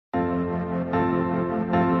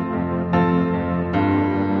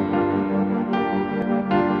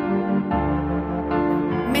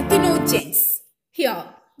Methanogens. Here,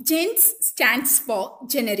 gens stands for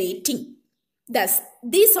generating. Thus,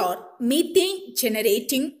 these are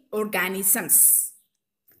methane-generating organisms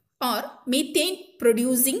or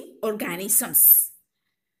methane-producing organisms.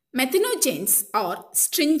 Methanogens are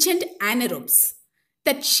stringent anaerobes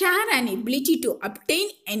that share an ability to obtain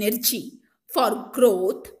energy for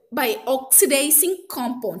growth by oxidizing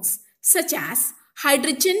compounds such as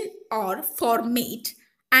hydrogen or formate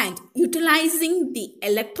and utilizing the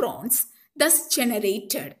electrons thus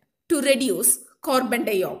generated to reduce carbon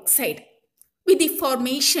dioxide with the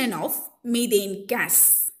formation of methane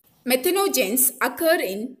gas. Methanogens occur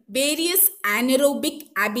in various anaerobic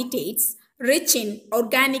habitats rich in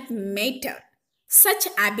organic matter. Such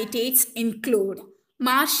habitats include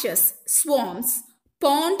marshes, swamps,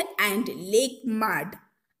 pond and lake mud,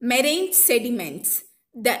 marine sediments,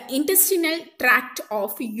 the intestinal tract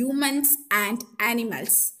of humans and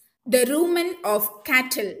animals, the rumen of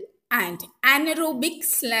cattle, and anaerobic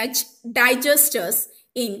sludge digesters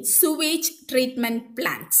in sewage treatment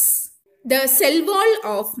plants. The cell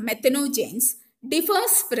wall of methanogens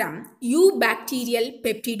differs from eubacterial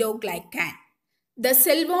peptidoglycan. The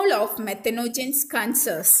cell wall of methanogens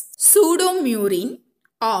consists pseudomurine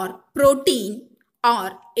or protein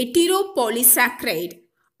or heteropolysaccharide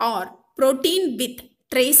or protein with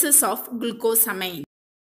traces of glucosamine.